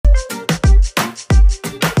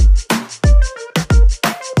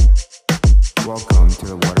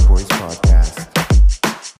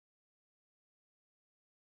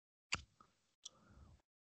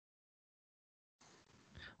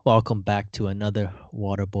Welcome back to another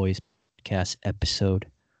Waterboys podcast episode.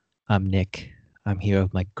 I'm Nick. I'm here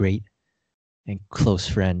with my great and close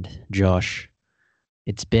friend, Josh.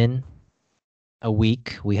 It's been a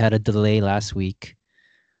week. We had a delay last week.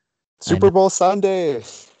 I Super know. Bowl Sunday.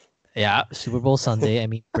 Yeah, Super Bowl Sunday. I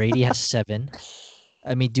mean, Brady has seven.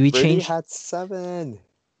 I mean, do we Brady change? had 7.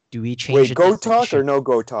 Do we change Wait, the go talk or definition? no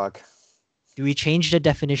go talk? Do we change the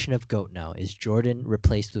definition of goat now? Is Jordan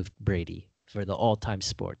replaced with Brady for the all-time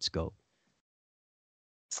sports goat?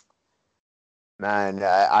 Man,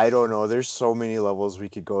 I don't know. There's so many levels we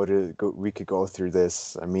could go through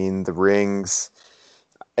this. I mean, the rings.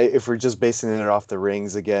 If we're just basing it off the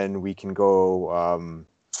rings again, we can go Bill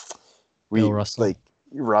we Russell. like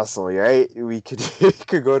Russell, right? We could we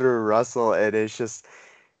could go to Russell, and it's just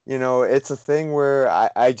it's a thing where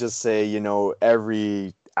I just say,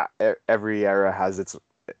 every era has its,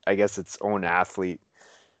 I guess, its own athlete.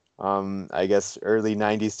 I guess early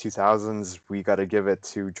 90s, 2000s, we got to give it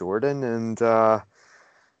to Jordan. And uh,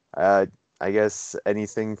 I guess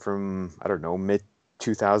anything from, I don't know, mid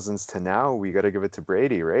 2000s to now, we got to give it to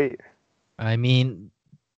Brady, right? I mean,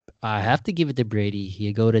 I have to give it to Brady.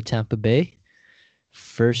 You go to Tampa Bay,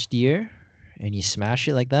 first year, and you smash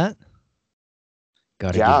it like that. Got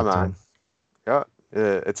to give Yeah, it to man. him. Yeah.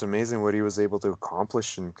 It's amazing what he was able to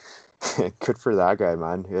accomplish, and good for that guy,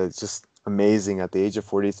 man. It's just amazing at the age of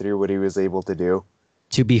 43 what he was able to do.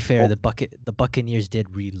 To be fair, Oh, the Buccaneers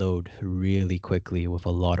did reload really quickly with a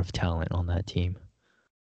lot of talent on that team.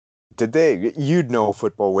 did they? You'd know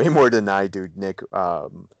football way more than I do, Nick.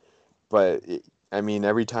 But I mean,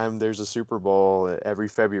 every time there's a Super Bowl, every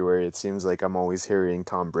February, it seems like I'm always hearing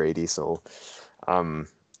Tom Brady. So, um,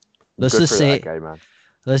 Let's good just for that say guy, man.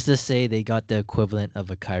 let's just say they got the equivalent of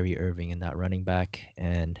a Kyrie Irving in that running back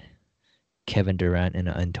and Kevin Durant and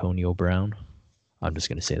Antonio Brown. I'm just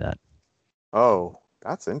gonna say that. Oh,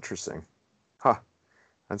 that's interesting. Huh.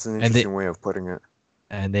 That's an And they interesting way of putting it.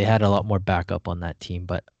 and they had a lot more backup on that team.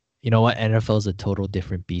 But you know what? NFL is a total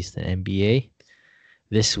different beast than NBA.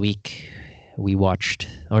 This week we watched,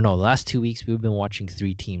 or no, the last 2 weeks we've been watching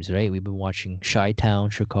three teams, right? We've been watching Chi-Town,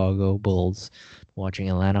 Chicago Bulls, watching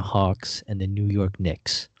Atlanta Hawks, and the New York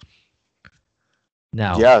Knicks.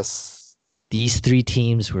 Now, Yes. these three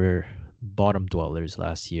teams were bottom dwellers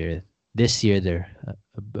last year. This year they're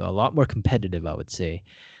a lot more competitive, I would say.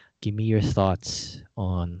 Give me your thoughts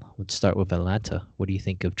on. Let's start with Atlanta. What do you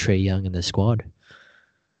think of Trey Young and the squad?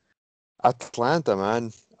 Atlanta,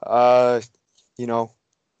 man. Uh, you know,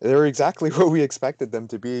 they're exactly what we expected them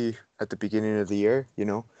to be at the beginning of the year.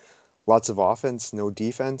 Lots of offense, no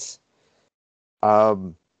defense.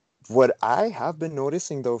 Um, what I have been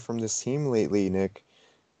noticing though from this team lately, Nick,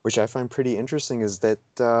 which I find pretty interesting, is that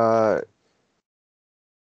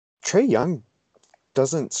Trey Young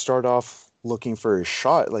doesn't start off looking for a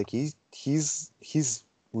shot. Like he's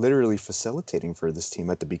literally facilitating for this team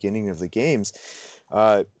at the beginning of the games.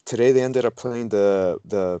 Today they ended up playing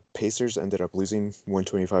the Pacers, ended up losing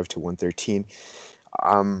 125 to 113.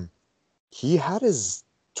 Um, he had his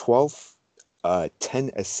 12th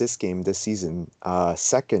 10 assist game this season.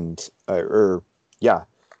 Second or yeah,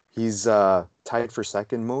 he's tied for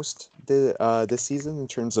second most this season in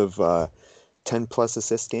terms of 10 plus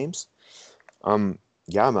assist games. Um,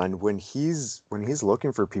 yeah, man, when he's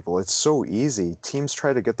looking for people, it's so easy. Teams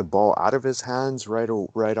try to get the ball out of his hands right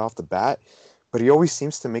off the bat, but he always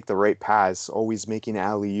seems to make the right pass, always making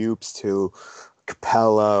alley-oops to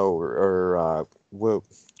Capella or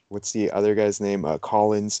what's the other guy's name?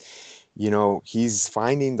 Collins. He's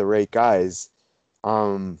finding the right guys.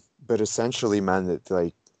 But essentially, man, that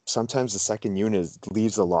like sometimes the second unit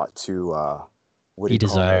leaves a lot to what do Be you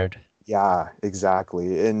call it? desired. Yeah,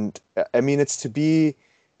 exactly. And I mean, it's to be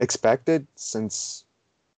expected since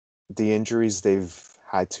the injuries they've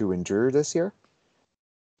had to endure this year.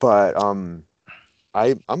 But I'm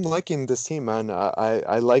liking this team, man.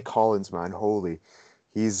 I like Collins, man. Holy,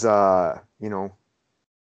 he's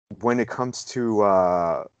when it comes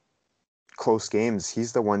to close games,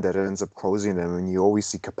 he's the one that ends up closing them, and you always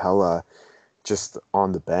see Capella just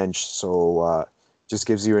on the bench. So just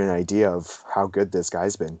gives you an idea of how good this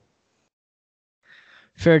guy's been.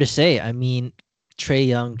 Fair to say. I mean, Trey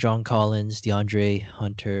Young, John Collins, DeAndre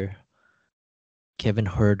Hunter, Kevin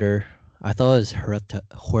Herter. I thought it was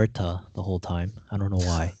Huerta the whole time. I don't know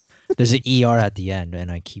why. There's an ER at the end,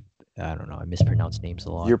 and I don't know, I mispronounce names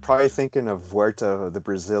a lot. You're probably thinking of Huerta, the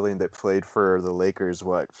Brazilian that played for the Lakers,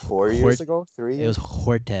 what, 4 years Huert, ago? three it was years?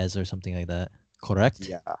 Huertes or something like that. Correct?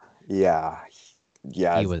 Yeah, yeah,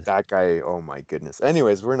 yeah. He was. That guy. Oh my goodness.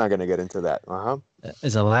 Anyways, we're not gonna get into that. Uh-huh.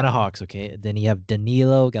 It's Atlanta Hawks, okay? Then you have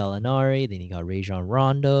Danilo Gallinari. Then you got Rajon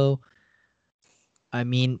Rondo. I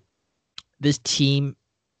mean, this team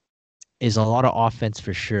is a lot of offense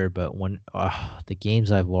for sure, but when the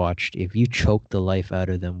games I've watched, if you choke the life out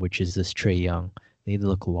of them, which is this Trae Young, they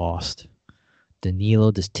look lost.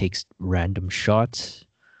 Danilo just takes random shots.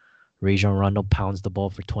 Rajon Rondo pounds the ball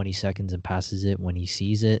for 20 seconds and passes it when he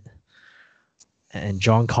sees it. And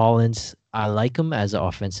John Collins, I like him as an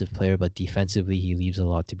offensive player, but defensively he leaves a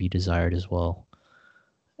lot to be desired as well.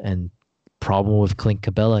 And problem with Clint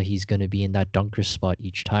Capella, he's going to be in that dunker spot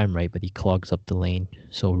each time, right? But he clogs up the lane.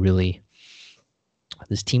 So really,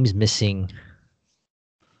 this team's missing.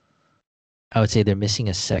 I would say they're missing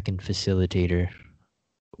a second facilitator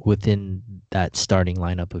within that starting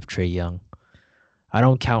lineup of Trae Young. I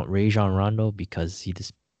don't count Rajon Rondo because he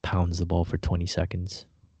just pounds the ball for 20 seconds.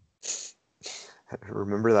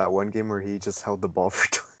 Remember that one game where he just held the ball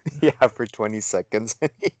for 20 seconds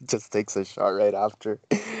and he just takes a shot right after.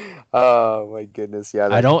 Oh my goodness, yeah.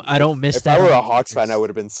 I don't miss If that. I were On a the Hawks fan, I Lakers. would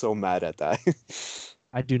have been so mad at that.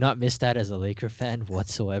 I do not miss that as a Laker fan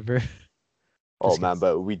whatsoever. Oh Just man, because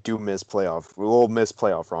but we do miss playoff. We will miss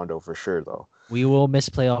playoff Rondo for sure, though. we will miss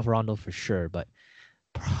playoff Rondo for sure. But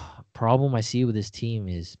problem I see with this team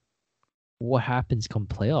is what happens come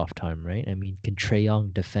playoff time, right? I mean, can Trae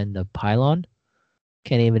Young defend a pylon?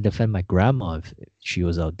 Can't even defend my grandma if she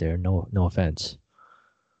was out there. No offense.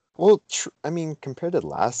 Well, I mean, compared to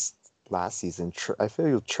last season, I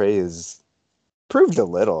feel Trae has proved a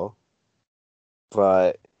little,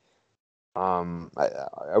 but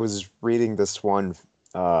I was reading this one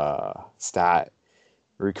stat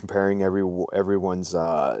we're comparing everyone's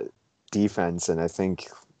defense, and I think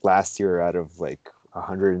last year out of like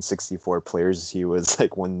 164 players, he was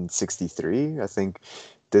like 163. I think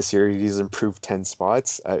this year he's improved 10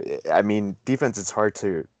 spots. I mean, defense it's hard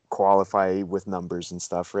to qualify with numbers and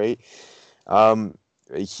stuff, right? Um,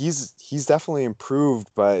 he's definitely improved,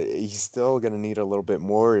 but he's still gonna need a little bit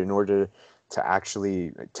more in order to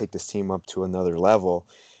actually take this team up to another level.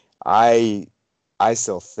 I I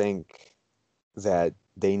still think that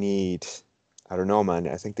they need, I don't know, man.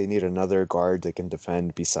 I think they need another guard that can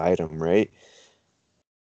defend beside him, right?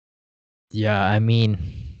 Yeah, I mean,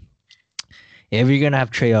 if you're gonna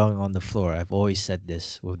have Trae Young on the floor, I've always said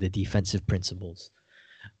this with the defensive principles.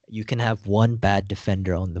 You can have one bad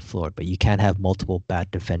defender on the floor, but you can't have multiple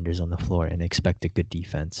bad defenders on the floor and expect a good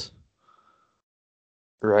defense.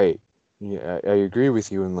 Right. Yeah, I agree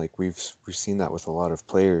with you, and like we've seen that with a lot of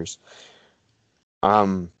players.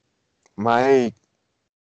 Um, my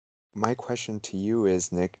my question to you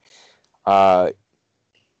is, Nick, uh,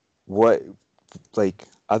 what like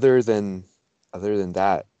other than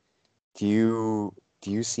that, do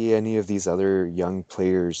you see any of these other young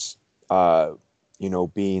players, uh,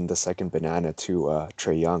 being the second banana to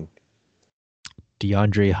Trae Young?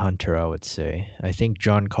 DeAndre Hunter, I would say. I think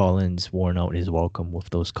John Collins worn out his welcome with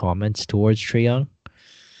those comments towards Trae Young.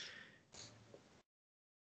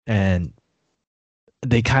 And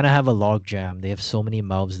they kind of have a log jam. They have so many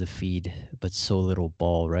mouths to feed, but so little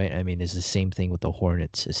ball, right? I mean, it's the same thing with the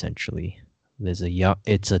Hornets essentially.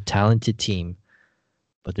 It's a talented team,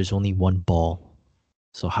 but there's only one ball.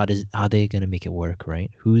 So how they gonna make it work,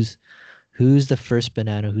 right? Who's the first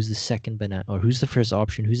banana? Who's the second banana? Or who's the first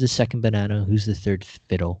option? Who's the second banana? Who's the third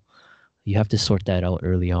fiddle? You have to sort that out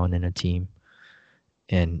early on in a team,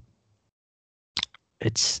 and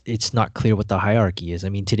it's not clear what the hierarchy is. I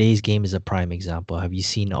mean, today's game is a prime example. Have you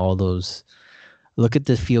seen all those? Look at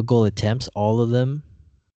the field goal attempts. All of them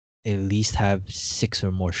at least have 6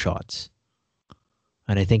 or more shots.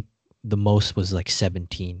 And I think the most was like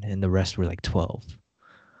 17 and the rest were like 12.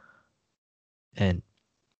 And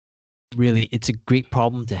really, it's a great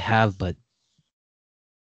problem to have, but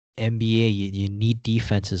NBA, you need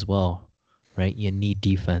defense as well, right? You need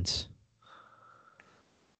defense.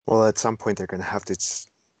 Well, at some point they're going to have to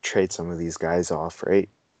trade some of these guys off, right?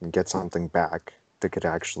 And get something back that could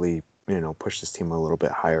actually, push this team a little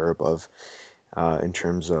bit higher above in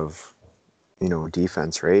terms of,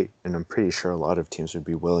 defense, right? And I'm pretty sure a lot of teams would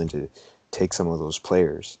be willing to take some of those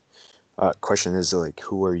players. Question is like,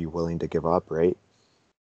 who are you willing to give up, right?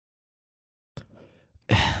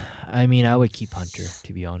 I mean, I would keep Hunter,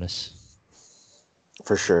 to be honest.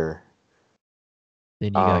 For sure.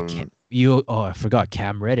 Then you got Um, I forgot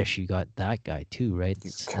Cam Reddish. You got that guy too, right?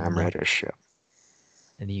 Cam Reddish, yeah,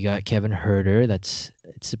 And you got Kevin Herter. It's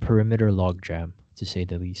a perimeter logjam to say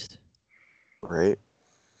the least. right.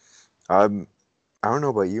 I don't know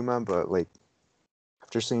about you, man, but like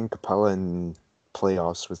after seeing Capella in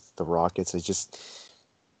playoffs with the Rockets,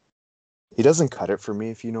 he doesn't cut it for me,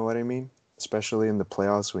 if you know what I mean. Especially in the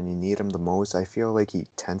playoffs when you need him the most, I feel like he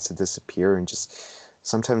tends to disappear and just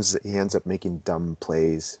sometimes he ends up making dumb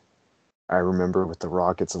plays. I remember with the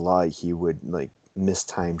Rockets a lot, he would like miss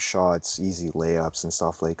time shots, easy layups and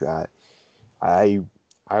stuff like that. I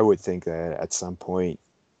I would think that at some point,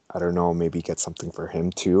 I don't know, maybe get something for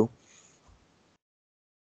him too.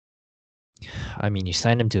 I mean, you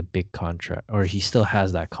signed him to a big contract, or he still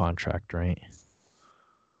has that contract, right?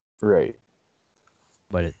 Right.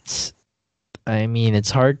 But I mean,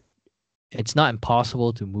 it's hard. It's not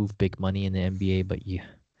impossible to move big money in the NBA, but you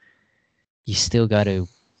still got to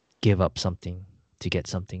give up something to get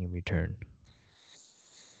something in return.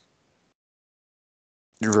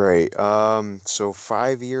 Right. So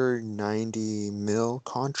 5 year, 90 mil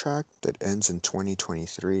contract that ends in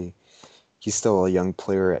 2023. He's still a young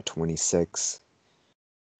player at 26.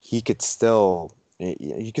 He could still,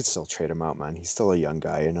 you could still trade him out, man. He's still a young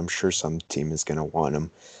guy, and I'm sure some team is gonna want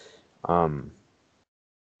him. Um,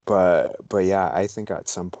 but yeah, I think at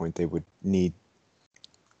some point they would need,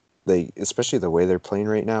 like, especially the way they're playing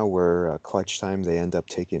right now, where clutch time they end up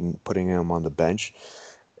putting him on the bench.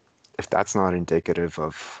 If that's not indicative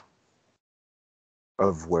of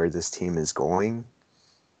where this team is going,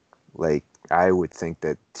 like I would think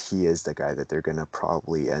that he is the guy that they're gonna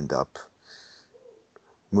probably end up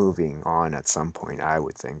moving on at some point, I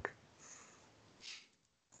would think.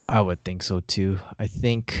 I would think so too. I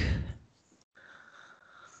think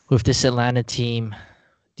with this Atlanta team,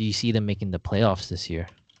 do you see them making the playoffs this year?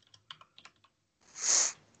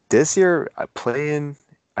 This year,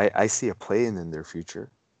 I see a play-in in their future.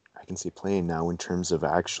 I can see playing now in terms of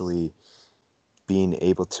actually being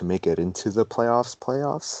able to make it into the playoffs.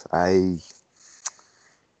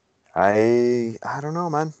 I don't know,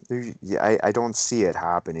 man. Yeah, I don't see it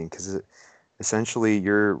happening because essentially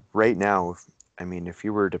you're right now. I mean, if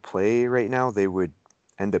you were to play right now, they would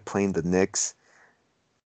end up playing the Knicks.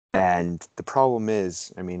 And the problem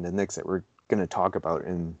is, I mean, the Knicks that we're gonna talk about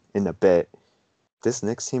in a bit. This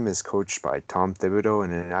Knicks team is coached by Tom Thibodeau,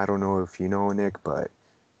 and I don't know if you know Nick, but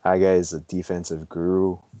that guy is a defensive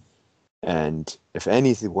guru. And if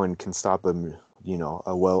anyone can stop him,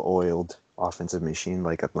 a well-oiled offensive machine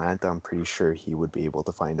like Atlanta, I'm pretty sure he would be able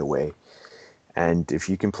to find a way. And if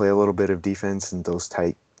you can play a little bit of defense in those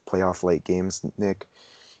tight playoff late games, Nick,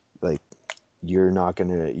 like you're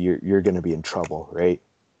gonna be in trouble, right?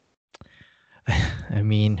 I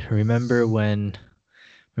mean, remember when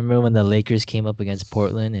the Lakers came up against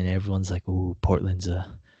Portland and everyone's like, "Ooh, Portland's a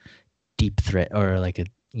deep threat or like a,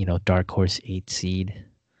 dark horse 8 seed."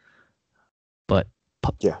 But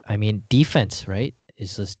Yeah, I mean, defense, right?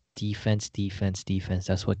 It's just defense, defense, defense.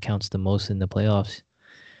 That's what counts the most in the playoffs.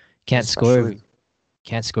 Can't score if especially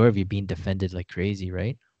can't score if you're being defended like crazy,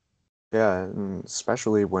 right? yeah, and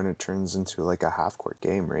especially when it turns into like a half-court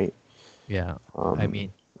game, right? Yeah. I Um,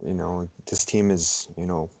 mean, this team is,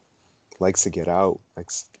 likes to get out,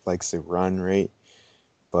 likes to run, right?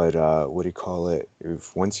 But what do you call it?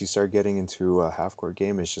 If once you start getting into a half court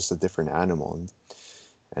game, it's just a different animal.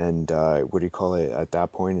 And what do you call it? At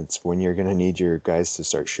that point, it's when you're gonna need your guys to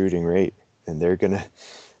start shooting, right? And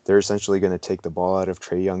they're essentially gonna take the ball out of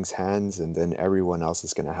Trae Young's hands, and then everyone else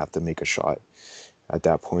is gonna have to make a shot. At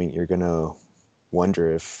that point, you're gonna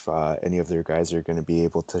wonder if any of their guys are gonna be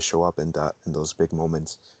able to show up in those big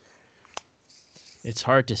moments. it's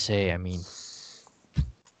hard to say. I mean,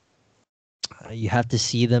 you have to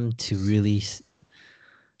see them to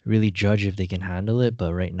really judge if they can handle it,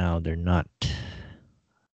 but right now they're not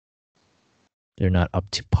up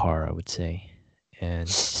to par, I would say. And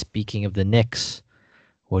speaking of the Knicks,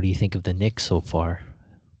 what do you think of the Knicks so far?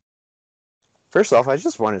 First off, I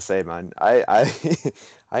just want to say, man, I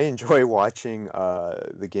I enjoy watching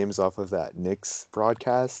the games off of that Knicks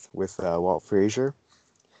broadcast with Walt Frazier.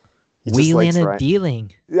 He just Wheeling likes and right.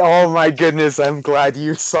 dealing. Oh my goodness, I'm glad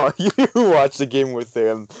you saw you watched the game with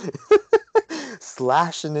him.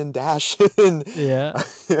 Slashing and dashing. Yeah.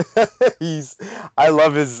 He's I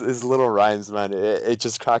love his little rhymes, man. It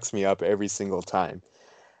just cracks me up every single time.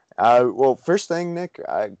 Well, first thing, Nick,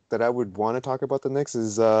 that I would want to talk about the Knicks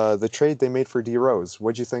is the trade they made for D Rose.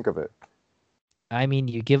 What'd you think of it? I mean,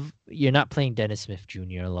 you're not playing Dennis Smith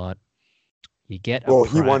Jr. a lot. You get a Well,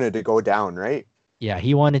 he prime. wanted to go down, right? Yeah,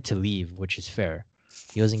 he wanted to leave, which is fair.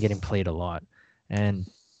 He wasn't getting played a lot. And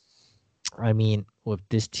I mean, with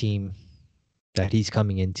this team that he's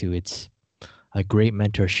coming into, it's a great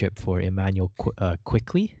mentorship for Emmanuel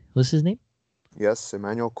Quickly. What's his name? Yes,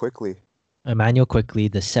 Emmanuel Quickly, Emmanuel Quickly,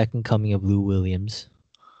 the second coming of Lou Williams.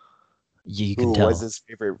 You can who was tell. his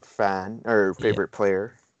favorite fan or Yeah. favorite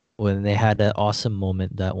player. When they had an awesome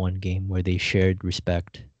moment that one game where they shared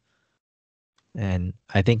respect. And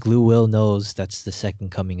I think Lou Will knows that's the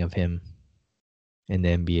second coming of him in the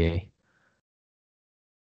NBA.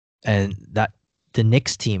 And that the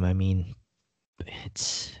Knicks team, I mean,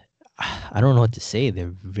 it's I don't know what to say.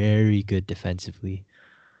 They're very good defensively.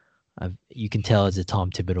 You can tell it's a Tom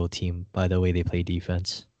Thibodeau team by the way they play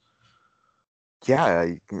defense.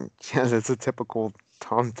 Yeah, yeah, that's a typical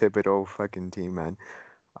Tom Thibodeau fucking team, man.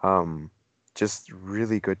 Um, just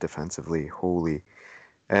really good defensively, holy.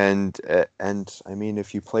 And I mean,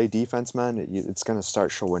 if you play defense, man, it's gonna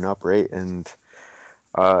start showing up, right? And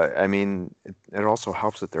I mean, it also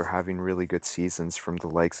helps that they're having really good seasons from the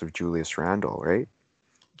likes of Julius Randle, right?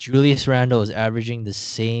 Julius Randle is averaging the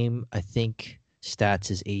same, I think, stats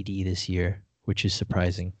as AD this year, which is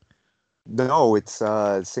surprising. No, it's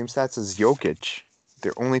same stats as Jokic.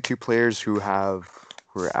 They're only two players who are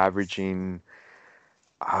averaging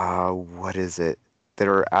what is it? That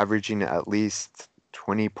are averaging at least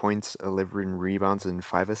 20 points, 11 rebounds, and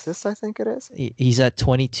 5 assists, I think it is. He's at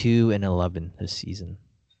 22 and 11 this season.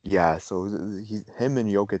 Yeah, so him and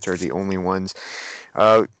Jokic are the only ones.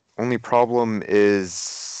 Uh, the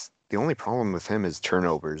only problem with him is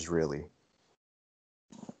turnovers, really.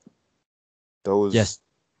 Yes. Those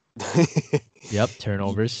Yep.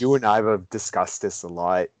 Turnovers. you and I have discussed this a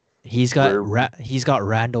lot. Where He's got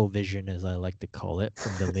Randall vision, as I like to call it,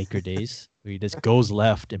 from the Laker days, where he just goes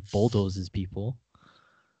left and bulldozes people.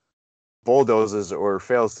 bulldozes or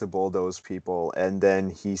fails to bulldoze people, and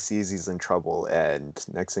then he sees he's in trouble, and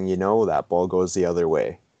next thing you know, that ball goes the other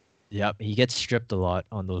way. Yep. He gets stripped a lot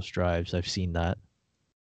on those drives. I've seen that.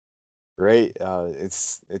 Right?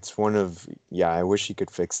 It's one of yeah, I wish he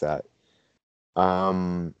could fix that.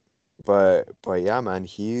 Um, but yeah, man,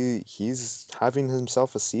 he's having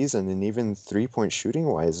himself a season, and even 3-point shooting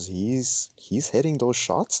wise, he's hitting those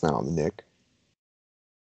shots now, Nick.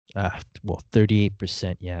 Well,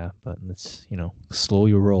 38%, yeah, but let's, slow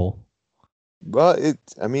your roll. Well,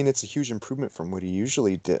 I mean, it's a huge improvement from what he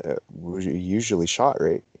usually did, what he usually shot,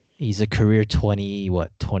 right? He's a career 20,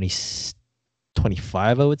 what, 20,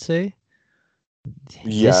 25, I would say.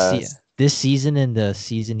 Yes. This season and the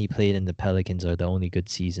season he played in the Pelicans are the only good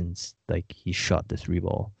seasons like he shot the three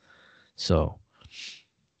ball. So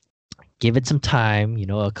give it some time,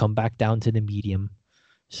 it'll come back down to the medium.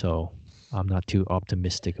 So I'm not too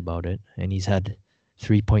optimistic about it. And he's had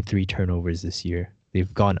 3.3 turnovers this year.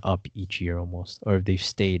 They've gone up each year almost, or they've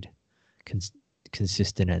stayed cons-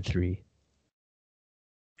 consistent at three.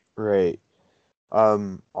 Right.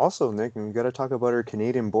 Also, Nick, we got to talk about our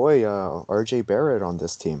Canadian boy, RJ Barrett on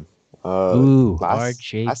this team. Ooh, Last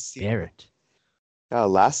RJ last year, Barrett. yeah,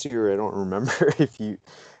 last year I don't remember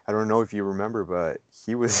I don't know if you remember, but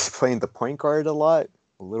he was playing the point guard a lot,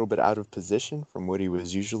 a little bit out of position from what he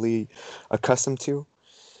was usually accustomed to.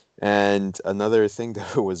 And another thing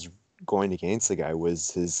that was going against the guy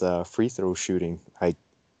was his free throw shooting.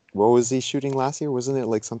 What was he shooting last year? Wasn't it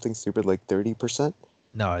like something stupid like 30%?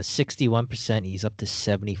 No, it's 61%. He's up to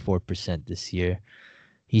 74% this year.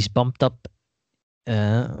 He's bumped up.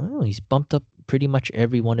 He's bumped up pretty much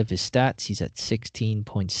every one of his stats. He's at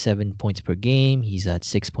 16.7 points per game. He's at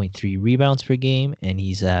 6.3 rebounds per game, and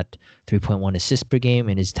he's at 3.1 assists per game.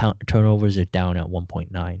 And his turnovers are down at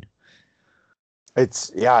 1.9.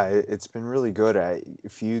 It's been really good.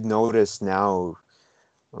 If you notice now,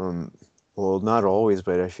 um, well, not always,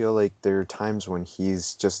 but I feel like there are times when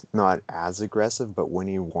he's just not as aggressive, but when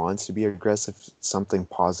he wants to be aggressive, something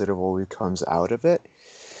positive always comes out of it.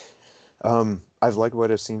 I've liked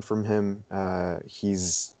what I've seen from him.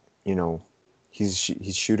 You know, he's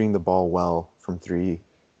shooting the ball well from three,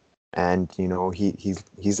 and he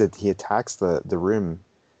attacks the rim.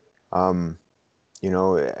 Um,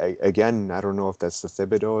 again, I don't know if that's the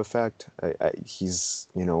Thibodeau effect. He's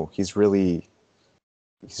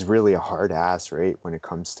really a hard ass, right, when it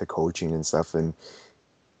comes to coaching and stuff. And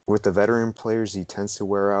with the veteran players, he tends to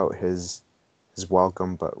wear out his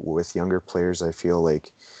welcome, but with younger players, I feel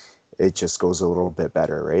like it just goes a little bit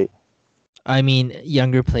better, right? I mean,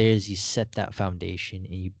 younger players, you set that foundation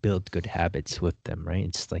and you build good habits with them, right?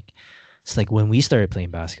 It's like when we started playing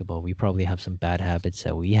basketball, we probably have some bad habits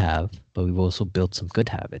that we have, but we've also built some good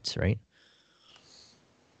habits, right?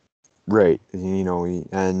 Right.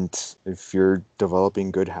 And if you're developing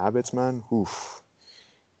good habits, man, oof,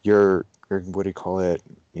 you're what do you call it?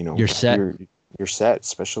 You You're know, set. you're set,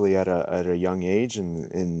 especially at a young age in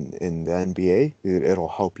the NBA. It'll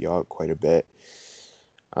help you out quite a bit.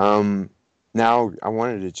 Um, Now I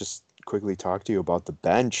wanted to just quickly talk to you about the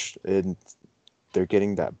bench, and they're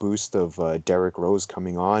getting that boost of Derrick Rose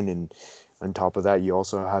coming on, and on top of that, you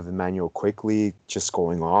also have Emmanuel Quickly just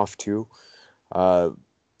going off too. Uh,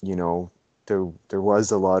 you know, there was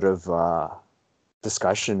a lot of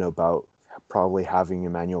discussion about probably having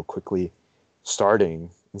Emmanuel Quickly starting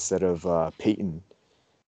instead of Peyton,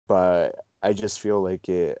 but I just feel like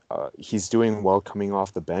he's doing well coming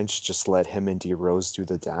off the bench. Just let him and D Rose do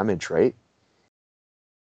the damage, right?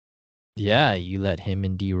 Yeah, you let him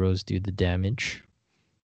and D Rose do the damage.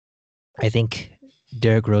 I think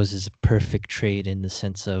Derrick Rose is a perfect trade in the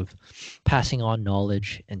sense of passing on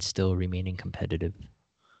knowledge and still remaining competitive.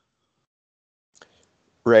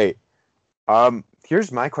 Right.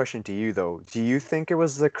 Here's my question to you though. Do you think it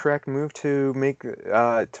was the correct move to make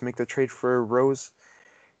the trade for Rose?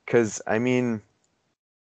 Because I mean,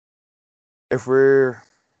 if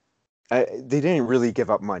they didn't really give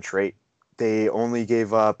up much, right? They only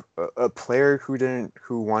gave up a player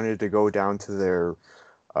who wanted to go down to their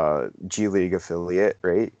G League affiliate,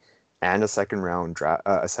 right? And a second round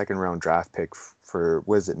draft pick for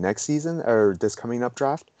was it next season or this coming up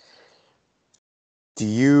draft? Do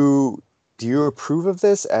you approve of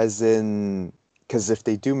this as in because if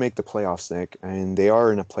they do make the playoffs, Nick, and they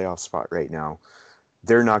are in a playoff spot right now,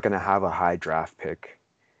 they're not going to have a high draft pick.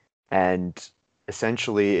 And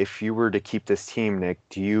essentially, if you were to keep this team, Nick,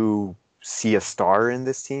 do you see a star in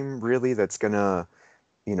this team really that's gonna,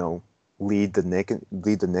 you know, lead the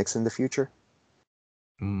Knicks in the future?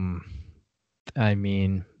 Mm, I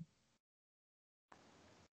mean,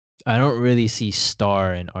 I don't really see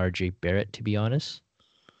star in RJ Barrett, to be honest.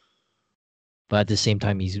 But at the same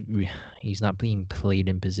time, he's not being played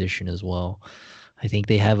in position as well. I think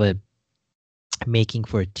they have a making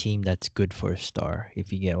for a team that's good for a star,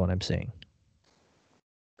 if you get what I'm saying.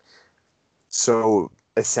 So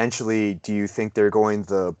essentially, do you think they're going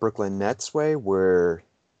the Brooklyn Nets way, where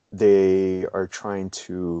they are trying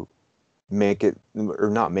to make it or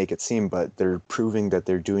not make it seem, but they're proving that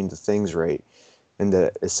they're doing the things right, and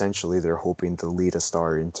that essentially they're hoping to lead a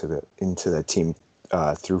star into the team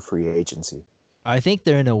through free agency. I think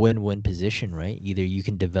they're in a win-win position, right? Either you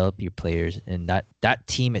can develop your players, and that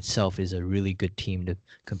team itself is a really good team to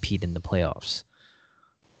compete in the playoffs.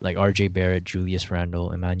 Like R.J. Barrett, Julius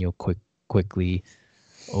Randle, Quickly,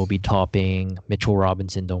 Obi Topping, Mitchell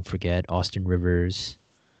Robinson. Don't forget Austin Rivers.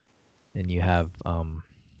 And you have oh,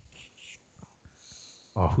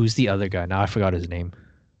 who's the other guy? Now I forgot his name.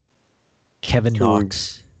 Kevin Who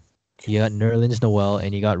Knox. You got Nerlens Noel,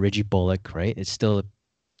 and you got Reggie Bullock, right? It's still a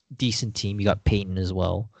decent team. You got Peyton as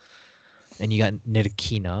well. And you got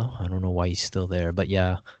Nidakina. I don't know why he's still there, but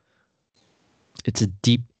yeah,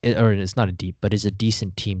 or it's not a deep, but it's a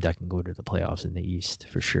decent team that can go to the playoffs in the East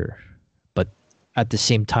for sure. But at the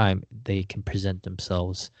same time, they can present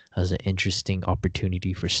themselves as an interesting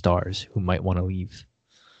opportunity for stars who might want to leave.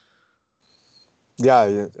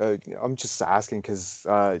 Yeah, I'm just asking because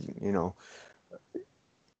I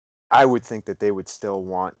would think that they would still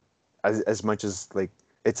want as much as like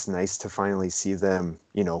it's nice to finally see them,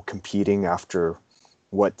 competing after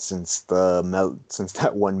what since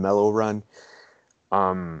that one mellow run.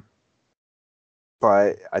 Um,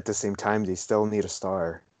 but at the same time, they still need a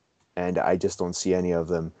star, and I just don't see any of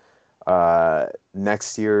them.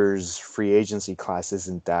 Next year's free agency class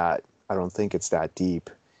isn't that. I don't think it's that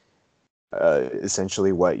deep.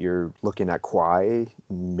 Essentially, what you're looking at Kawhi,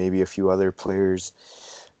 maybe a few other players.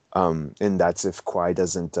 And that's if Kawhi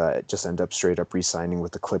doesn't just end up straight up re-signing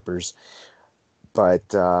with the Clippers.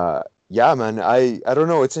 But yeah, man, I don't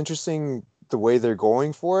know. It's interesting the way they're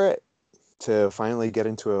going for it to finally get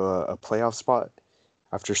into a playoff spot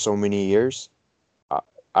after so many years. I,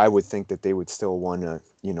 I would think that they would still want to,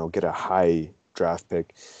 get a high draft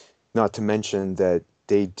pick. Not to mention that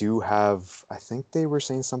they do have, I think they were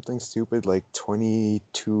saying something stupid like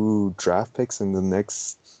 22 draft picks in the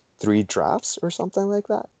next three drafts or something like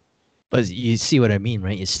that. But you see what I mean,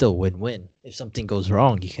 right? It's still win-win. If something goes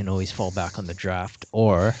wrong, you can always fall back on the draft.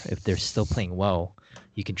 Or if they're still playing well,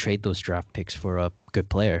 you can trade those draft picks for a good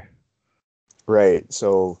player. Right.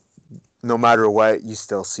 So no matter what, you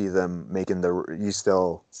still think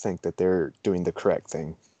that they're doing the correct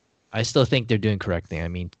thing. I still think they're doing correctly. I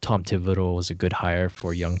mean, Tom Thibodeau was a good hire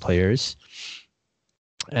for young players.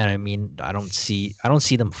 And I mean, I don't see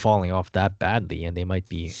them falling off that badly, and they might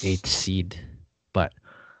be eighth seed, but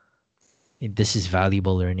this is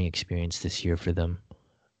valuable learning experience this year for them.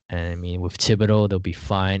 And I mean, with Thibodeau, they'll be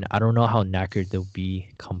fine. I don't know how knackered they'll be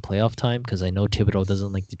come playoff time because I know Thibodeau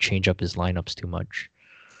doesn't like to change up his lineups too much.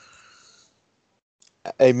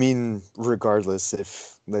 I mean, regardless,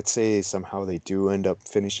 if let's say somehow they do end up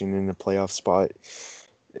finishing in a playoff spot,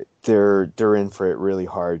 they're in for it really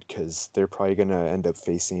hard because they're probably gonna end up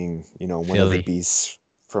facing, one of the Philly, beasts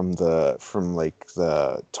from like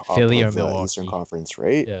the top Philly or of the Eastern Milwaukee. Conference,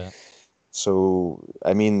 right? Yeah, So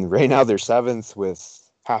I mean, right now they're seventh with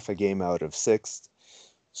half a game out of sixth.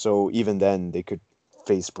 So even then they could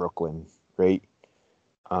face Brooklyn, right?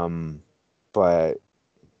 Um, but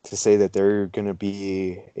to say that they're going to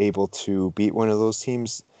be able to beat one of those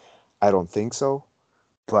teams, I don't think so.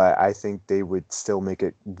 But I think they would still make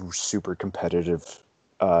it super competitive,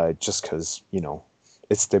 just because,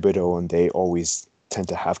 it's Thibodeau and they always tend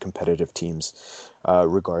to have competitive teams,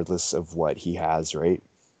 regardless of what he has, right?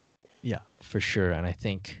 Yeah, for sure. And I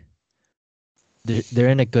think they're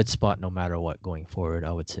in a good spot no matter what going forward,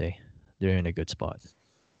 I would say. They're in a good spot.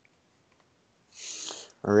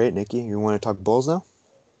 All right, Nikki, you want to talk Bulls now?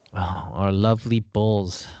 Oh, our lovely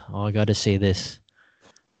Bulls. Oh, I got to say this.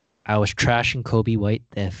 I was trashing Kobe White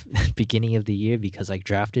at the beginning of the year because I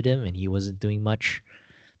drafted him and he wasn't doing much.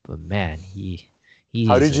 But man, he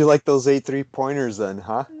How is did a you like those 8 3-pointers then,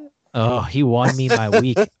 huh? oh, he won me my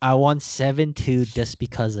week. I won 7-2 just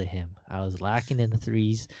because of him. I was lacking in the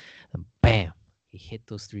threes. And bam. He hit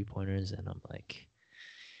those 3-pointers and I'm like,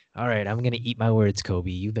 all right, I'm gonna eat my words,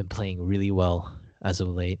 Kobe. You've been playing really well as of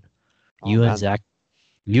late. Oh You and man. Zach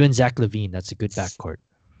you and Zach Levine, that's a good backcourt.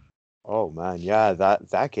 Oh man, yeah,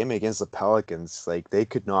 that game against the Pelicans, like they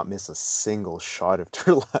could not miss a single shot of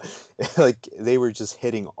like they were just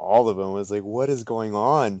hitting all of them. It was like, what is going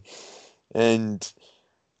on? And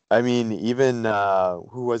I mean, even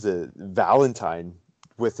who was it? Valentine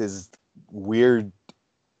with his weird,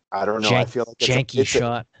 I don't know. I feel like Janky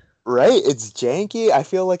shot. right. It's janky. I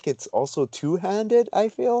feel like it's also two-handed, I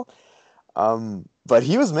feel. But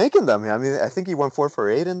he was making them. I mean, I think he went 4 for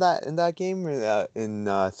 8 in that game in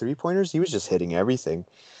 3-pointers. He was just hitting everything.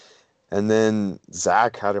 And then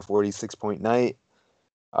Zach had a 46-point night.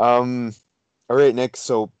 All right, Nick.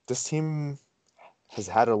 So this team has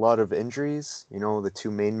had a lot of injuries. The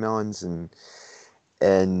two main melons and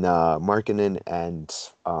Markkinen and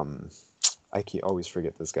I always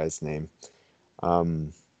forget this guy's name.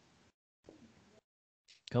 Um,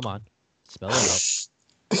 Come on. Spell it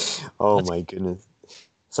out. oh Let's my goodness.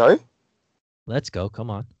 Sorry? let's go. Come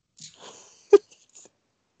on.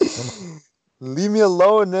 Come on. Leave me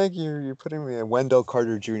alone, Nick. You're putting me in Wendell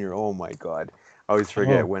Carter Jr. Oh my God. I always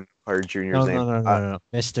forget Oh. Wendell Carter Jr.'s No, no, name. no, no, no.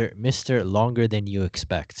 Mr. Longer than you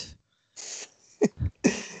expect.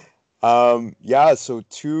 Yeah, so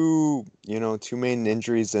two main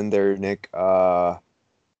injuries in there, Nick. What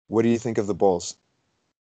do you think of the Bulls?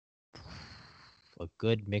 A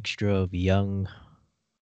good mixture of young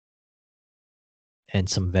and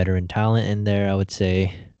some veteran talent in there, I would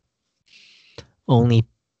say. Only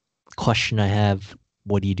question I have,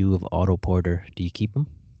 what do you do with Otto Porter? Do you keep him?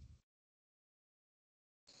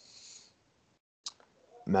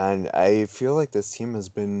 Man, I feel like this team has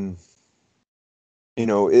been,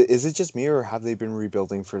 is it just me or have they been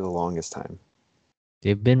rebuilding for the longest time?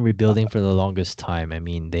 They've been rebuilding for the longest time. I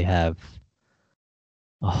mean, they have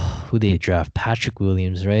who they draft? Patrick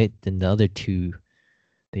Williams, right? Then the other two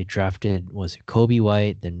they drafted was Kobe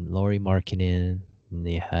White, then Laurie Markkinen, and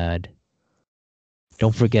they had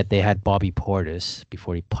don't forget they had Bobby Portis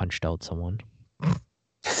before he punched out someone.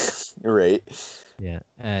 Right. Yeah,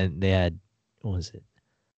 and they had what was it?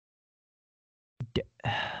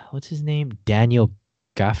 What's his name? Daniel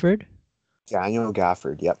Gafford. Daniel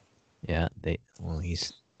Gafford. Yep. Yeah,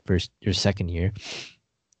 he's first or second year.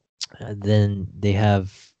 Then they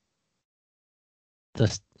have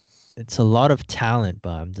the. It's a lot of talent,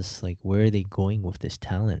 but I'm just like, where are they going with this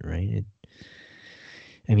talent, right?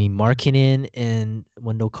 I mean, Markkinen and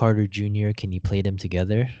Wendell Carter Jr. Can you play them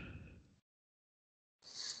together?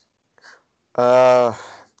 Uh,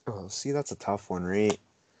 see, that's a tough one, right?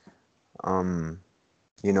 Um,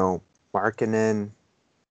 you know, Markkinen,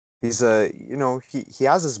 he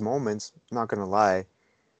has his moments, not gonna lie,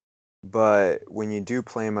 but when you do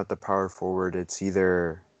play him at the power forward, it's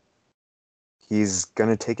either he's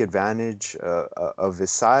gonna take advantage of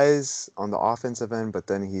his size on the offensive end, but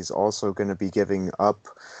then he's also gonna be giving up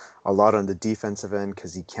a lot on the defensive end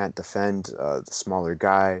because he can't defend the smaller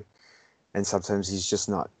guy, and sometimes he's just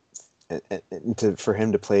not for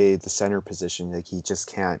him to play the center position, like he just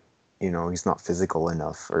can't, he's not physical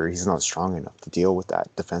enough or he's not strong enough to deal with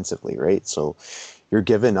that defensively, right? So you're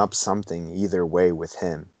giving up something either way with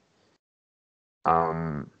him.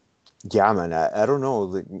 Yeah, man, I don't know.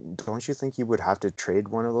 Like, don't you think you would have to trade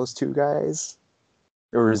one of those two guys?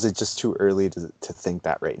 Or is it just too early to think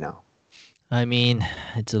that right now? I mean,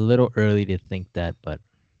 it's a little early to think that, but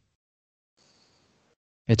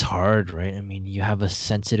it's hard, right? I mean, you have a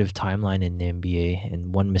sensitive timeline in the NBA,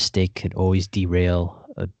 and one mistake could always derail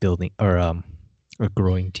a building or a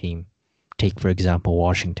growing team. Take for example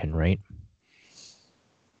Washington, right?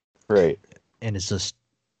 Right. And it's just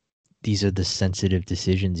these are the sensitive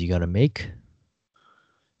decisions you got to make.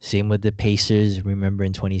 Same with the Pacers. Remember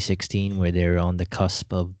in 2016 where they were on the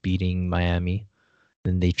cusp of beating Miami,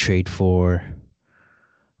 then they trade for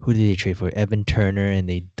Who did they trade for? Evan Turner, and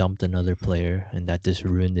they dumped another player, and that just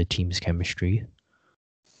ruined the team's chemistry.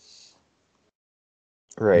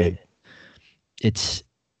 Right. And it's,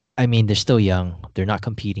 I mean, they're still young. They're not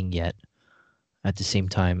competing yet. At the same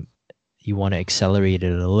time, you want to accelerate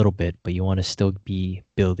it a little bit, but you want to still be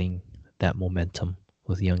building that momentum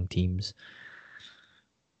with young teams.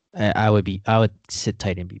 I would sit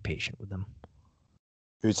tight and be patient with them.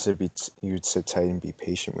 You'd sit tight and be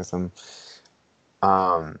patient with them.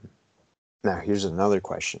 Um, Now here's another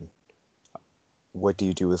question: what do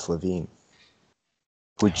you do with LaVine?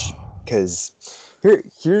 Because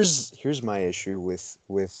here's my issue with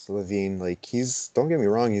LaVine. Like, don't get me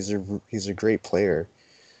wrong, he's a great player,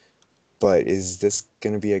 but is this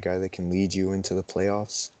gonna be a guy that can lead you into the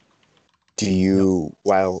playoffs? Do No. you,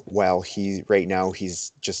 while he right now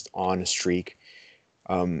he's just on a streak.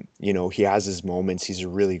 He has his moments. He's a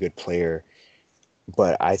really good player,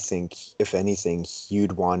 but I think if anything,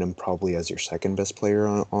 you'd want him probably as your second best player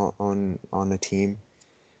on a team.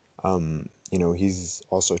 He's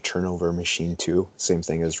also a turnover machine too. Same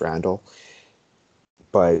thing as Randall.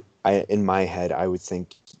 But in my head, I would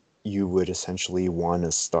think you would essentially want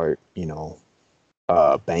to start,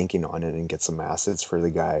 banking on it and get some assets for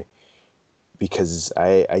the guy, because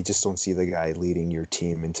I just don't see the guy leading your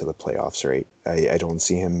team into the playoffs, right? I don't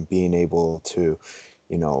see him being able to,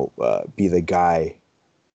 be the guy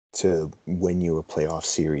to win you a playoff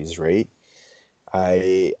series, right?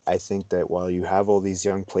 I think that while you have all these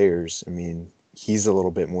young players, I mean, he's a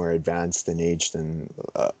little bit more advanced in age than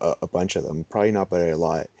a bunch of them. Probably not by a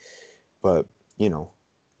lot, but you know,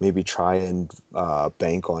 maybe try and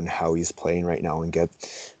bank on how he's playing right now and get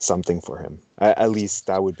something for him. At least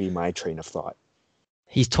that would be my train of thought.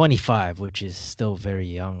 He's 25, which is still very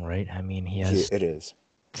young, right? I mean, he has It is.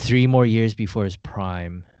 3 more years before his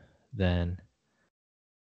prime. Then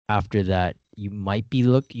after that, you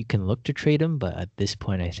can look to trade him, but at this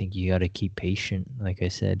point, I think you got to keep patient. Like I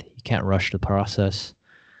said, you can't rush the process.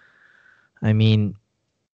 I mean,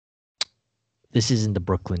 this isn't the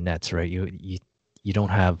Brooklyn Nets, right? You don't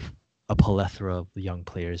have a plethora of young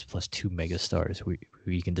players plus two mega stars who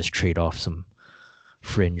you can just trade off some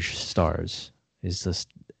fringe stars. It's just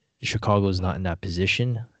Chicago's not in that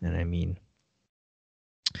position, and I mean,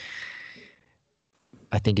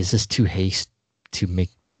 I think it's just too haste to make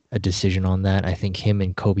a decision on that. I think him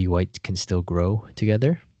and Kobe White can still grow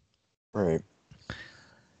together, Right.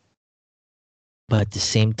 but at the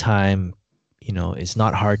same time, it's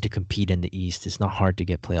not hard to compete in the East. It's not hard to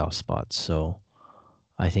get playoff spots. So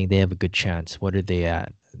I think they have a good chance. What are they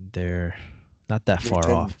at? They're not that They're far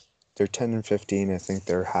 10 off, they're 10 and 15. I think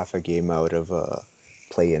they're half a game out of a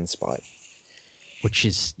play-in spot. which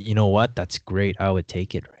is, you know what? That's great. I would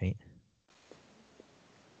take it, right?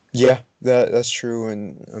 Yeah, that's true.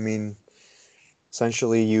 And I mean,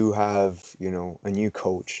 essentially you have, a new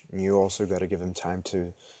coach, and you also got to give him time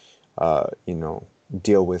to uh, you know,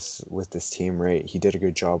 deal with this team, right? He did a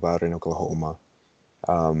good job out in Oklahoma.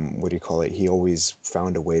 What do you call it? He always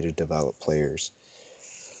found a way to develop players.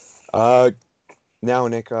 Uh, Now,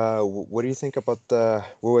 Nick, what do you think about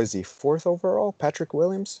what was he, fourth overall, Patrick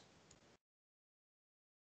Williams?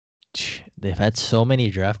 They've had so many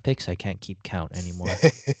draft picks, I can't keep count anymore.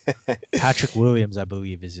 Patrick Williams, I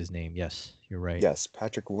believe, is his name. Yes, you're right. Yes,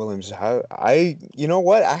 Patrick Williams. You know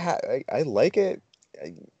what? I like it.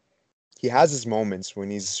 I, he has his moments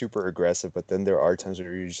when he's super aggressive, but then there are times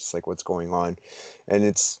where you're just like, what's going on?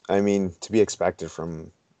 And I mean, to be expected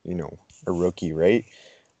from, a rookie, right?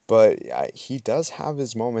 But he does have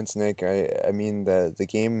his moments, Nick. I mean, the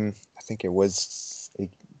game, I think it was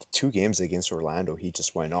like 2 games against Orlando, he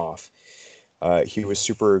just went off. He was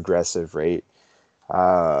super aggressive, right?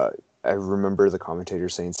 Uh, I remember the commentator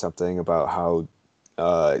saying something about how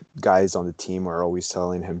guys on the team are always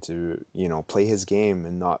telling him to, play his game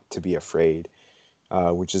and not to be afraid,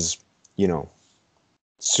 which is, you know,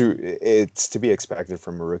 it's to be expected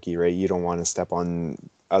from a rookie, right? You don't want to step on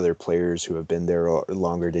other players who have been there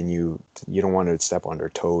longer than you. You don't want to step on their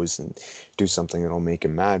toes and do something that'll make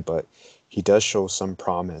him mad, but he does show some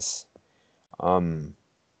promise. Um,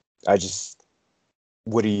 I just,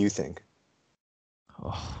 what do you think?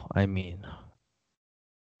 Oh, I mean,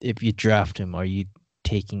 if you draft him, are you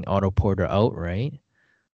taking Otto Porter out, right?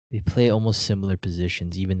 They play almost similar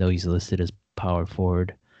positions, even though he's listed as power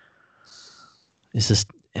forward. It's just,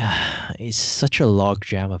 it's such a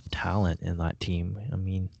logjam of talent in that team. I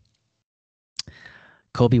mean,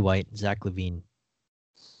 Kobe White, Zach Levine.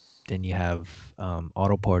 Then you have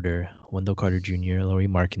Otto Porter, Wendell Carter Jr., Laurie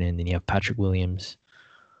Markkinen. Then you have Patrick Williams.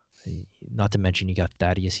 Not to mention you got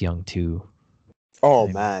Thaddeus Young too. Oh I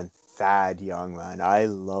mean, man, Thad Young, man. I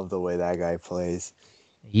love the way that guy plays.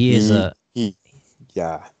 He is He a he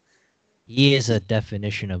yeah. he is a He,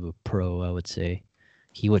 definition of a pro, I would say.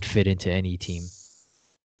 He would fit into any team.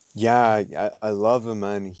 yeah, I love him,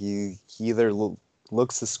 man. He either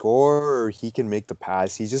looks to score or he can make the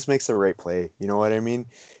pass. He just makes the right play. You know what I mean?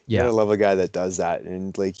 You Yeah. gotta love a guy that does that.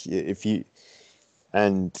 And like if he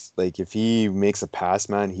makes a pass,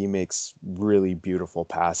 man, he makes really beautiful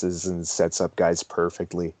passes and sets up guys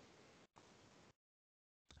perfectly.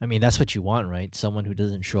 I mean, that's what you want, right? Someone who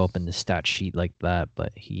doesn't show up in the stat sheet like that,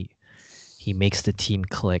 but he makes the team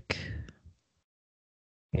click.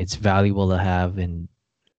 It's valuable to have in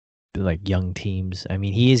like young teams. I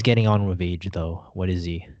mean, he is getting on with age though. What is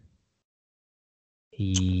he?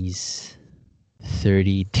 He's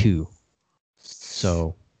 32.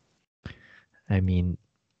 So, I mean,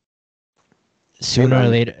 Hey, man, sooner or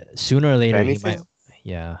if later anything,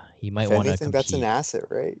 he might want to that's an compete. asset,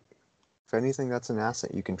 right? If anything, that's an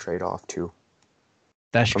asset you can trade off too.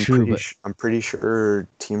 That's true, but I'm pretty sure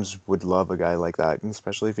teams would love a guy like that, and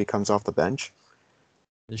especially if he comes off the bench.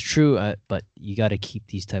 it's true, but you got to keep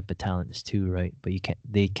these type of talents too, right? But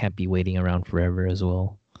they can't be waiting around forever as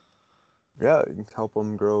well. Yeah, help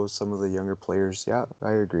him grow some of the younger players. Yeah,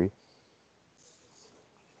 I agree.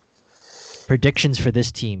 Predictions for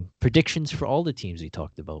this team. Predictions for all the teams we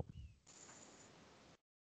talked about.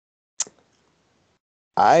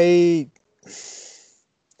 I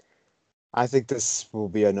I think this will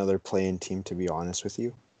be another play-in team, to be honest with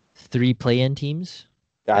you. 3 play-in teams.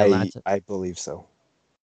 Atlanta. I believe so.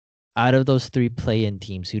 Out of those 3 play-in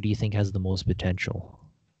teams, who do you think has the most potential?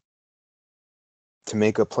 To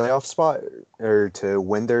make a playoff spot or to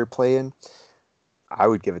win their play-in, I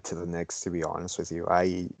would give it to the Knicks, to be honest with you.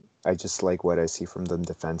 I just like what I see from them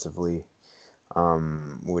defensively.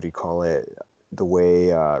 What do you call it? The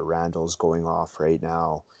way Randall's going off right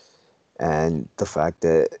now, and the fact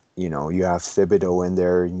that you have Thibodeau in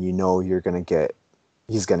there, and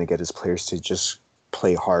he's gonna get his players to just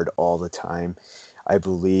play hard all the time. I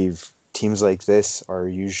believe teams like this are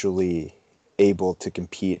usually able to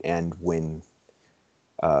compete and win.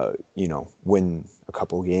 Win a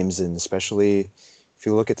couple games, and especially if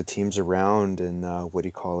you look at the teams around and what do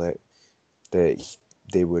you call it that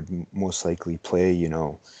they would most likely play.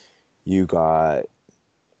 You got.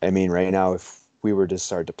 I mean, right now, if we were to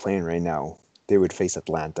start to playing right now, they would face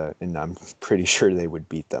Atlanta, and I'm pretty sure they would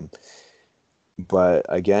beat them. But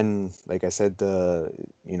again, like I said,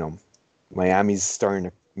 Miami's starting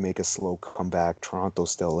to make a slow comeback. Toronto's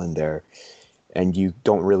still in there, and you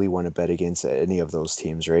don't really want to bet against any of those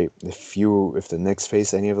teams, right? If the Knicks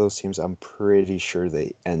face any of those teams, I'm pretty sure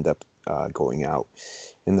they end up going out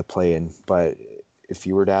in the play-in. But if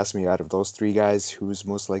you were to ask me out of those three guys, who's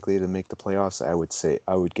most likely to make the playoffs,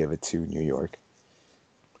 I would give it to New York.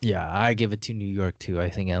 Yeah, I give it to New York too. I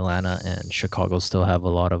think Atlanta and Chicago still have a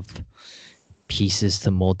lot of pieces to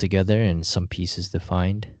mold together and some pieces to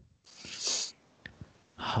find.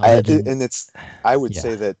 Other than And I would yeah,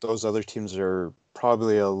 say that those other teams are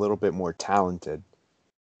probably a little bit more talented,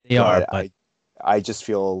 they are, but but I just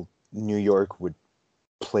feel New York would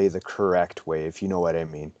play the correct way, if you know what I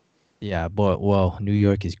mean. yeah, but well, New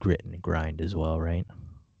York is grit and grind as well, right?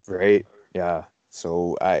 Right? Yeah.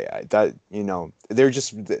 So I that they're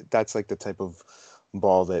just that's like the type of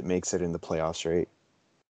ball that makes it in the playoffs, right?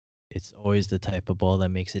 It's always the type of ball that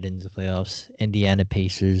makes it into the playoffs. Indiana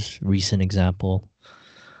Pacers, recent example.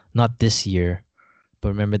 Not this year, but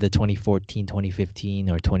remember the 2014, 2015,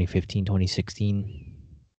 or 2015, 2016,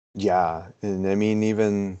 Yeah, and I mean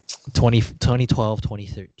even 2012,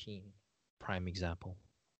 2013, prime example.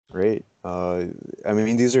 right. I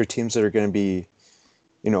mean these are teams that are going to be,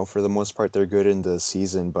 for the most part they're good in the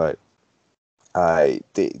season, but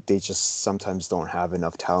they just sometimes don't have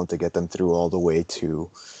enough talent to get them through all the way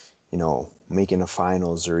to making a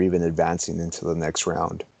finals or even advancing into the next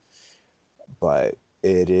round. But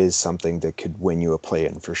it is something that could win you a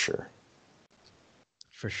play-in for sure.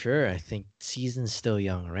 For sure, I think season's still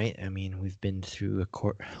young, right? I mean, we've been through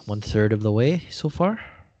 1/3 of the way so far.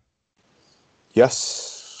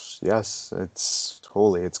 Yes, yes, it's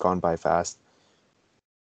gone by fast.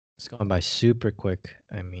 It's gone by super quick.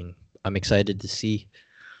 I mean, I'm excited to see.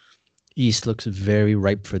 East looks very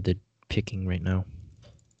ripe for the picking right now.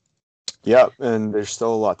 Yeah, and there's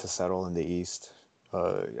still a lot to settle in the East.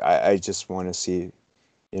 I just want to see,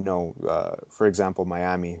 for example,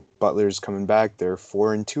 Miami. Butler's coming back. They're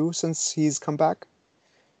 4-2 since he's come back.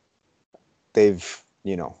 They've,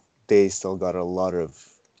 they still got a lot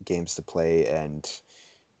of games to play, and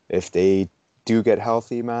if they do get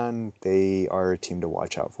healthy, man, they are a team to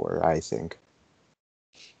watch out for, I think.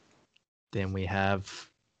 Then we have,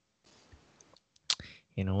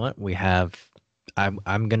 you know what? We have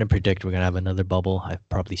I'm gonna predict we're gonna have another bubble. I've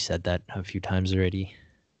probably said that a few times already.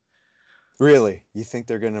 Really? You think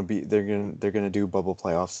they're gonna do bubble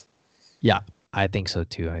playoffs? Yeah, I think so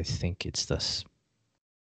too. I think it's this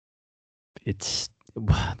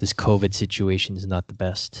COVID situation is not the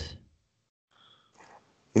best.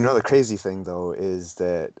 You know, the crazy thing though is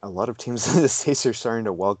that a lot of teams in the States are starting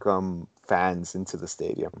to welcome fans into the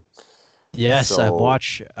stadium. Yes, I've So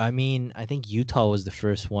watched. I mean, I think Utah was the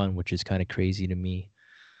first one, which is kind of crazy to me.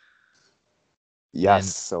 yes,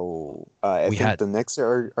 Then so I we think had the Knicks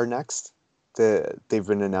are next. They've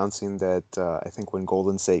been announcing that I think when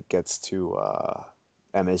Golden State gets to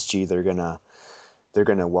MSG, they're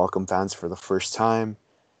gonna welcome fans for the first time.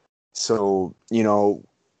 So you know,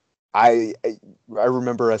 I I, I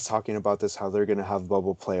remember us talking about this how they're gonna have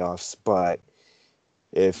bubble playoffs, but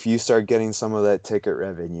if you start getting some of that ticket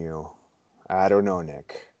revenue, I don't know,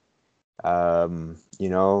 Nick.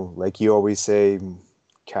 Like you always say,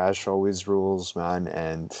 cash always rules, man.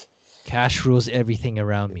 And cash rules everything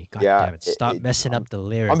around me. God yeah, damn it! Stop messing I'm, up the I'm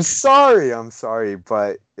lyrics. sorry, I'm sorry,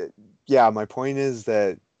 but yeah, my point is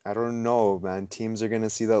that I don't know, man. Teams are gonna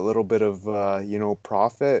see that little bit of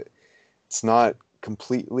profit. It's not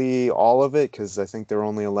completely all of it because I think they're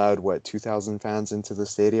only allowed what 2,000 fans into the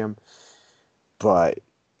stadium. But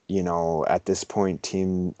at this point,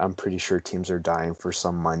 I'm pretty sure teams are dying for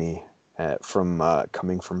some money from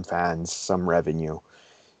coming from fans, some revenue.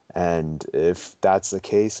 And if that's the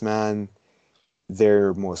case, man,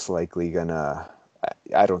 they're most likely gonna.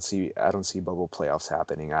 I don't see bubble playoffs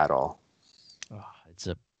happening at all. Oh,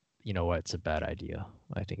 you know what? It's a bad idea.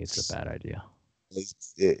 I think it's a bad idea.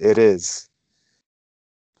 It is,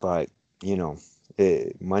 but you know,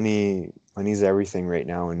 money's everything right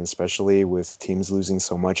now, and especially with teams losing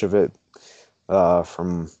so much of it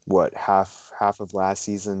from what half of last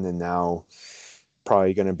season and now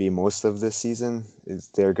probably going to be most of this season, is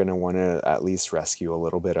they're going to want to at least rescue a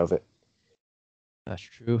little bit of it. That's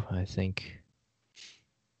true. I think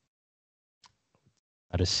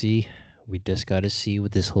gotta see. We just gotta see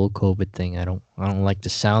with this whole COVID thing. I don't like the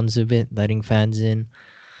sounds of it letting fans in.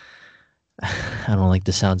 I don't like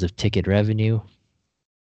the sounds of ticket revenue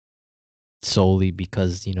solely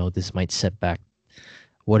because this might set back.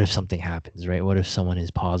 What if something happens, right? What if someone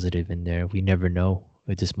is positive in there? We never know.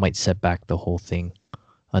 It just might set back the whole thing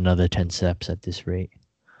another 10 steps at this rate.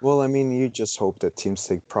 Well, I mean, you just hope that teams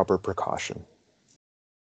take proper precaution.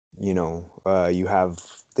 You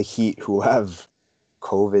have the Heat who have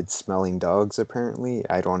COVID smelling dogs, apparently.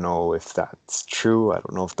 I don't know if that's true. I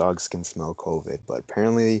don't know if dogs can smell COVID, but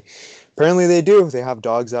apparently they do. They have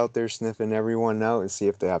dogs out there sniffing everyone out and see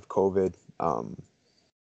if they have COVID.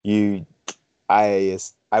 You I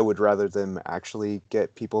would rather them actually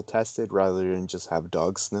get people tested rather than just have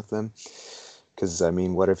dogs sniff them. Because I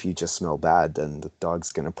mean, what if you just smell bad? Then the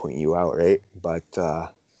dog's gonna point you out, right? But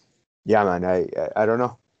yeah, man, I don't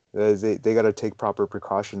know. They gotta take proper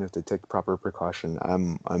precaution. If they take proper precaution,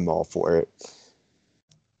 I'm all for it.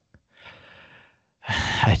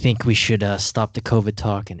 I think we should stop the COVID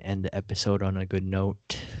talk and end the episode on a good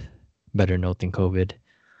note. Better note than COVID.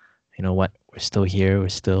 You know what? We're still here. We're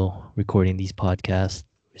still recording these podcasts.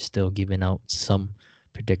 We're still giving out some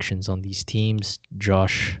predictions on these teams.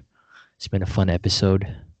 Josh, it's been a fun episode,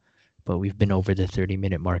 but we've been over the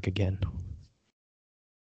 30-minute mark again.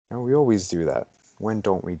 And we always do that. When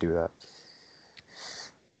don't we do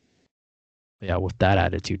Yeah, with that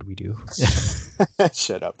attitude, we do. that?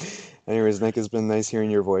 Shut up. Anyways, Nick, it's been nice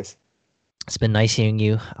hearing your voice. It's been nice hearing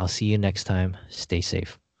you. I'll see you next time. Stay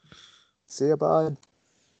safe. See ya, bud.